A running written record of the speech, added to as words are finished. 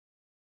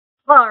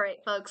All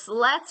right, folks,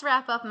 let's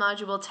wrap up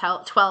Module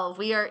 12.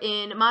 We are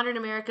in Modern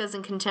Americas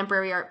and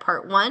Contemporary Art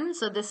Part 1,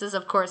 so this is,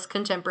 of course,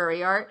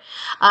 contemporary art.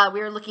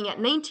 We are looking at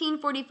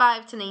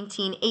 1945 to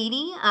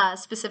 1980,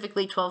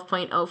 specifically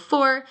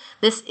 12.04.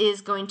 This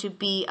is going to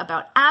be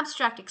about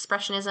abstract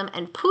expressionism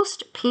and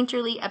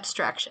post-painterly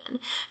abstraction.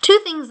 Two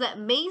things that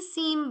may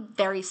seem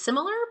very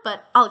similar,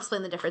 but I'll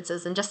explain the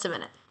differences in just a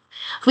minute.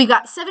 We've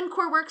got 7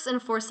 core works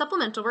and 4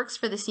 supplemental works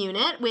for this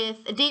unit, with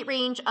a date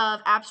range of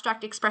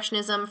abstract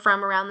expressionism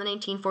from around the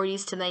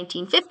 1940s to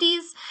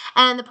 1950s,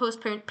 and the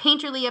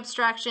post-painterly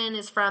abstraction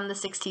is from the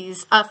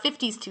 50s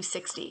to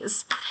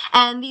 60s.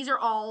 And these are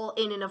all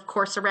in and, of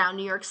course, around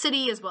New York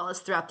City, as well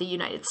as throughout the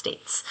United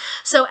States.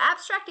 So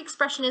abstract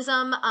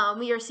expressionism,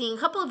 we are seeing a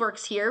couple of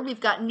works here.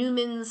 We've got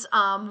Newman's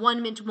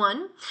 1 Mint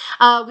 1,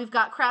 we've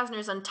got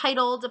Krasner's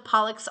Untitled,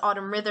 Pollock's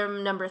Autumn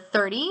Rhythm number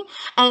 30,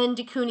 and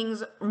de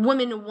Kooning's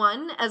Woman 1,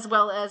 as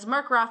well as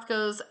Mark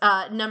Rothko's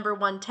number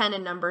 110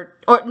 and number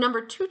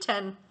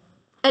 210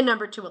 and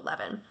number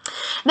 211.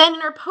 Then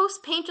in our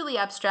post-painterly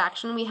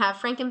abstraction, we have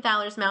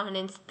Frankenthaler's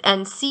Mountain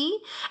and Sea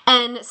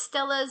and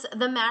Stella's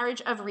The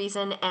Marriage of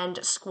Reason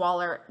and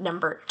Squalor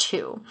number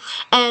 2.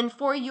 And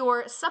for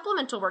your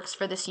supplemental works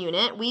for this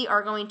unit, we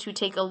are going to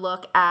take a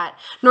look at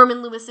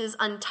Norman Lewis's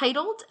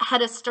Untitled,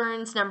 Hedda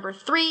Stern's number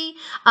 3,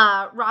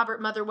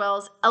 Robert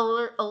Motherwell's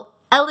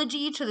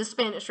Elegy to the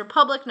Spanish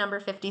Republic, number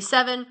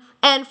 57,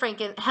 and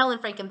Helen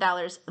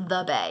Frankenthaler's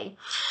The Bay.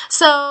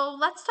 So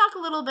let's talk a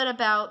little bit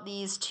about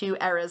these two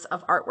eras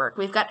of artwork.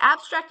 We've got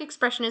abstract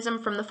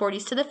expressionism from the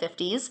 40s to the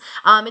 50s.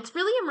 It's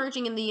really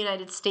emerging in the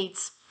United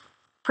States,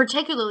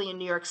 particularly in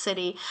New York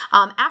City,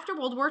 after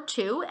World War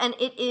II, and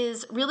it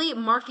is really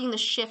marking the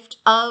shift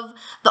of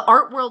the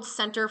art world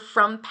center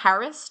from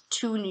Paris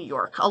to New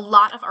York. A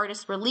lot of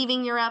artists were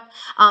leaving Europe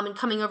and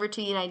coming over to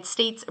the United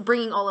States,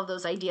 bringing all of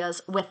those ideas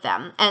with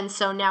them, and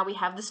so now we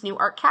have this new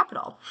art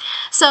capital.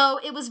 So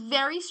it was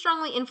very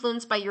strongly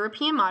influenced by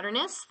European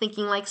modernists,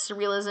 thinking like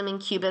Surrealism and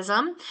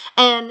Cubism,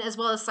 and as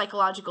well as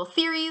psychological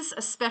theories,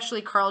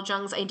 especially Carl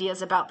Jung's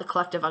ideas about the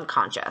collective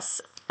unconscious.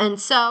 And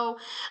so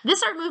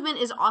this art movement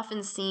is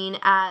often seen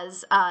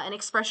as an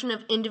expression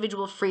of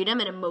individual freedom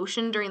and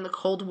emotion during the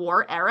Cold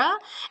War era,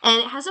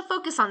 and it has a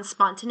focus on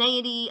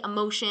spontaneity,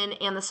 emotion,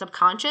 and the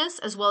subconscious,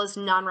 as well as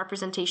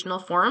non-representational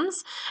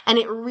forms, and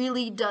it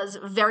really does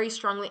very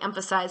strongly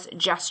emphasize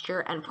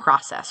gesture and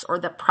process, or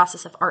the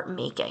process of art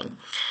making.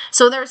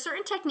 So there are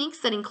certain techniques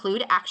that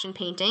include action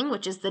painting,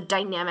 which is the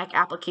dynamic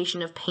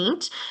application of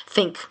paint.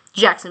 Think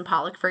Jackson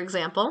Pollock, for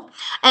example.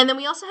 And then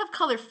we also have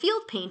color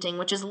field painting,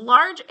 which is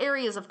large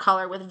areas of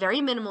color with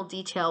very minimal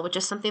detail, which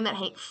is something that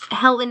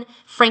Helen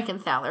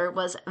Frankenthaler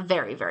was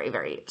very, very,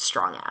 very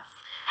strong at.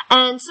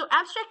 And so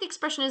abstract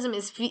expressionism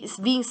is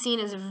being seen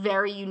as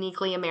very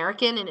uniquely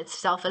American in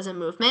itself as a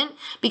movement,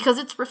 because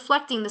it's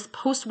reflecting this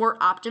post-war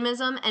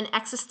optimism and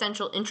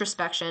existential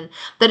introspection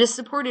that is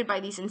supported by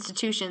these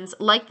institutions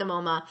like the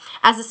MoMA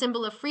as a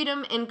symbol of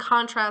freedom in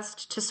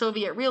contrast to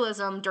Soviet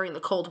realism during the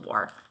Cold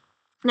War.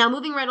 Now,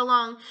 moving right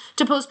along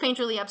to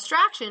post-painterly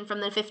abstraction from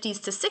the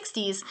 50s to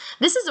 60s,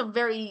 this is a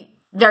very,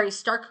 very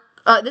stark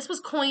this was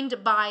coined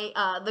by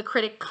the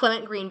critic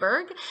Clement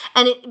Greenberg,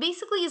 and it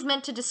basically is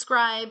meant to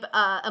describe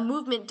a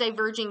movement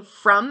diverging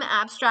from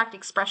abstract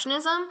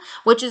expressionism,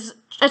 which is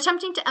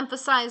attempting to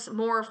emphasize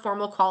more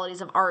formal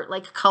qualities of art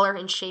like color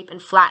and shape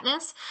and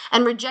flatness,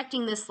 and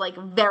rejecting this like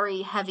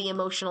very heavy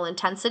emotional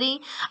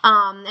intensity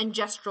and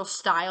gestural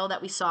style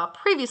that we saw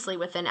previously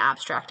within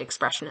abstract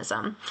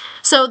expressionism.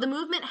 So the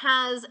movement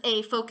has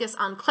a focus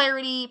on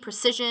clarity,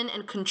 precision,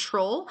 and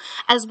control,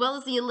 as well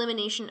as the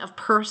elimination of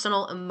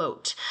personal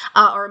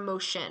or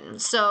emotion.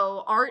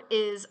 So art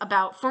is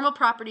about formal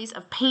properties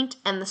of paint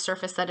and the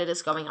surface that it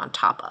is going on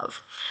top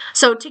of.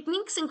 So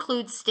techniques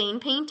include stain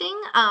painting,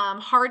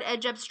 hard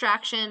edge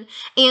abstraction,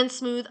 and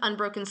smooth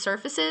unbroken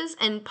surfaces,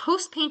 and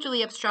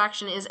post-painterly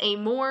abstraction is a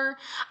more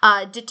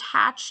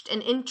detached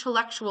and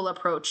intellectual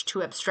approach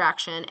to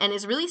abstraction, and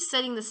is really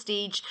setting the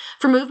stage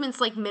for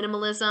movements like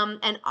minimalism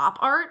and op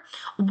art,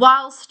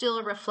 while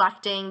still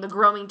reflecting the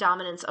growing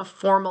dominance of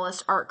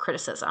formalist art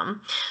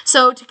criticism.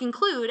 So to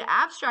conclude,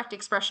 abstract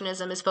expressionism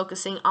is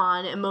focusing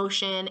on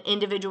emotion,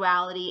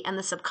 individuality, and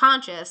the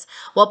subconscious,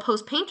 while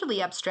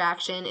post-painterly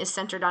abstraction is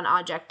centered on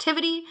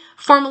objectivity,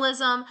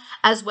 formalism,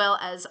 as well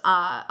as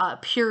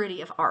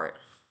purity of art.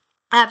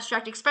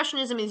 Abstract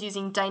expressionism is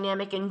using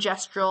dynamic and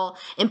gestural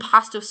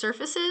impasto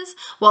surfaces,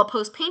 while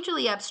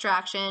post-painterly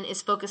abstraction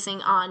is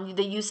focusing on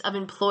the use of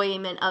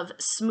employment of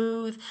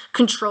smooth,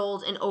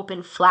 controlled, and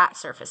open flat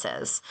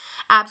surfaces.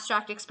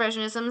 Abstract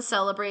expressionism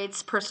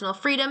celebrates personal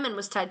freedom and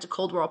was tied to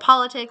Cold War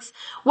politics,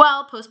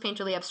 while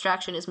post-painterly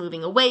abstraction is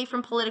moving away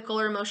from political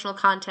or emotional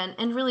content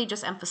and really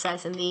just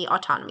emphasizing the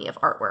autonomy of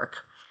artwork.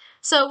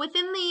 So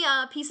within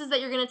the pieces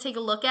that you're going to take a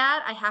look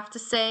at, I have to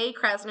say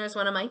Krasner is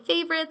one of my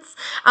favorites.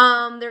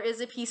 There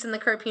is a piece in the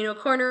Carpino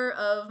corner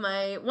of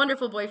my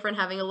wonderful boyfriend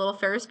having a little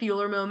Ferris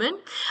Bueller moment.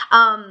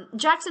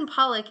 Jackson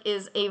Pollock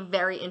is a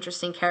very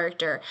interesting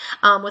character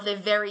with a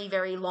very,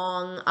 very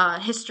long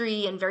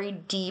history and very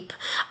deep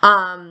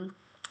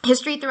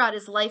history throughout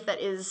his life that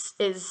is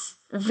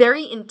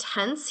very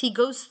intense. He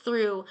goes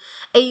through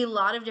a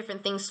lot of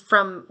different things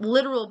from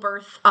literal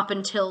birth up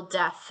until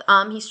death.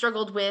 He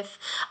struggled with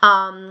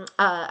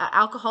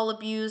alcohol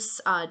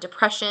abuse,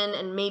 depression,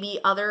 and maybe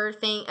other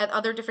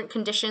different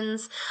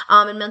conditions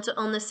and mental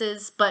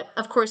illnesses. But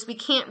of course, we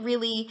can't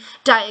really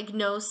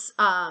diagnose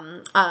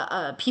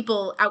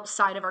people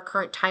outside of our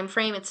current time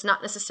frame. It's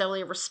not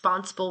necessarily a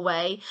responsible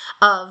way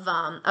of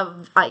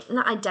like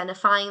not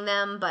identifying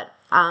them, but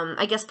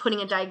I guess putting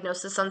a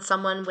diagnosis on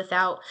someone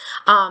without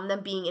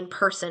them being in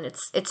person.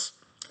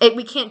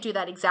 We can't do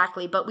that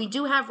exactly, but we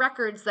do have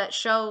records that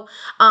show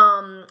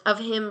of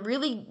him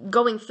really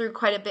going through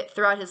quite a bit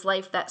throughout his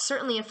life that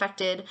certainly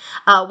affected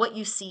what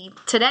you see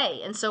today.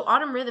 And so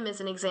Autumn Rhythm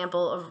is an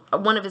example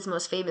of one of his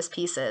most famous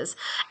pieces.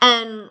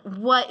 And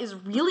what is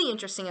really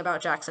interesting about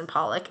Jackson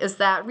Pollock is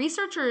that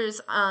researchers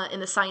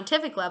in the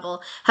scientific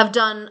level have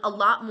done a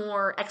lot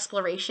more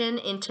exploration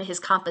into his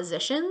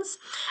compositions.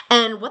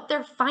 And what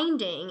they're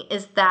finding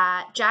is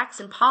that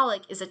Jackson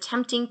Pollock is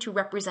attempting to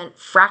represent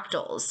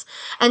fractals.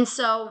 And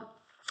so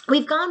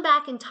we've gone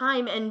back in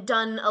time and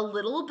done a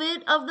little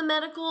bit of the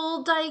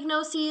medical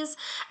diagnoses,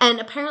 and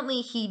apparently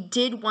he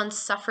did once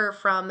suffer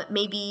from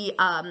maybe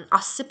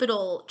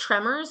occipital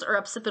tremors or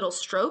occipital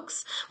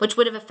strokes, which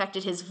would have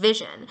affected his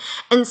vision.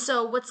 And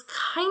so what's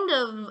kind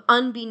of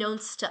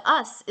unbeknownst to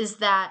us is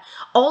that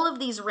all of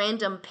these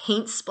random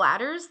paint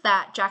splatters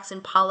that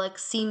Jackson Pollock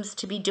seems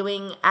to be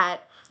doing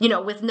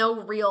with no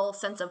real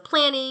sense of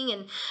planning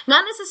and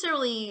not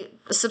necessarily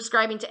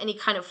subscribing to any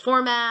kind of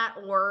format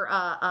or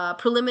a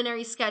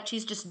preliminary sketch,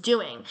 he's just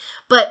doing.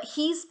 But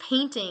he's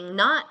painting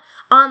not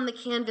on the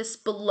canvas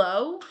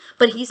below,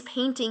 but he's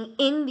painting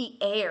in the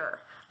air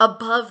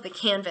above the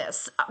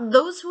canvas.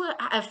 Those who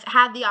have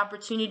had the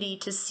opportunity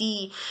to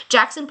see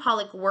Jackson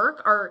Pollock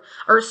work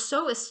are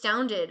so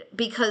astounded,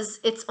 because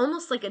it's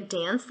almost like a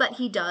dance that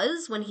he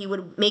does when he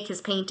would make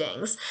his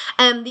paintings.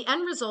 And the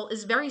end result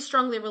is very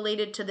strongly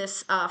related to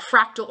this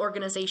fractal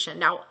organization.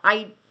 Now,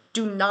 I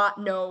do not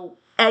know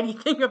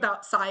anything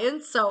about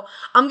science, so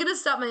I'm going to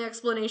stop my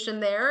explanation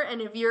there,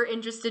 and if you're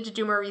interested to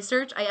do more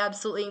research, I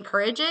absolutely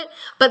encourage it.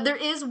 But there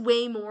is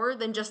way more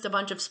than just a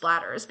bunch of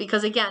splatters,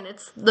 because again,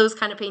 it's those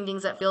kind of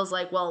paintings that feels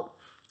like, well,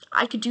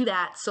 I could do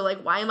that, so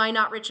like, why am I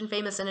not rich and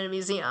famous in a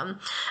museum?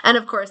 And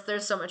of course,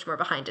 there's so much more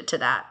behind it to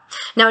that.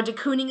 Now, de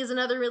Kooning is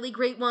another really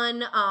great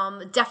one,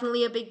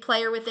 definitely a big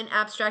player within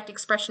abstract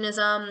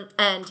expressionism,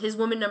 and his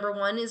Woman Number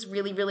One is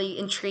really, really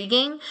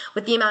intriguing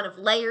with the amount of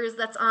layers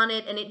that's on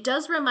it, and it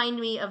does remind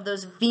me of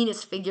those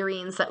Venus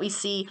figurines that we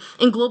see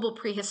in Global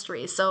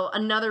Prehistory, so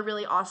another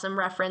really awesome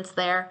reference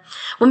there.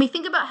 When we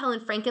think about Helen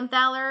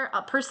Frankenthaler,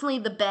 personally,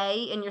 The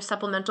Bay in your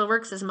supplemental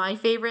works is my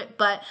favorite,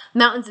 but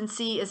Mountains and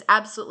Sea is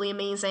absolutely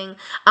amazing.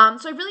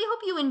 So I really hope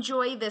you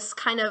enjoy this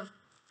kind of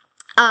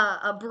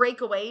a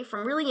breakaway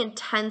from really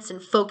intense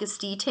and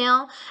focused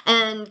detail,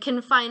 and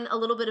can find a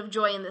little bit of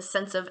joy in this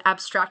sense of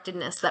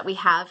abstractedness that we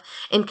have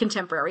in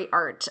contemporary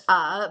art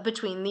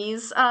between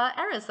these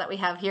eras that we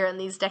have here in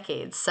these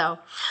decades. So,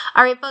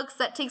 all right, folks,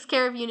 that takes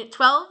care of Unit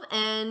 12,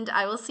 and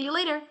I will see you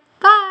later.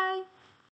 Bye!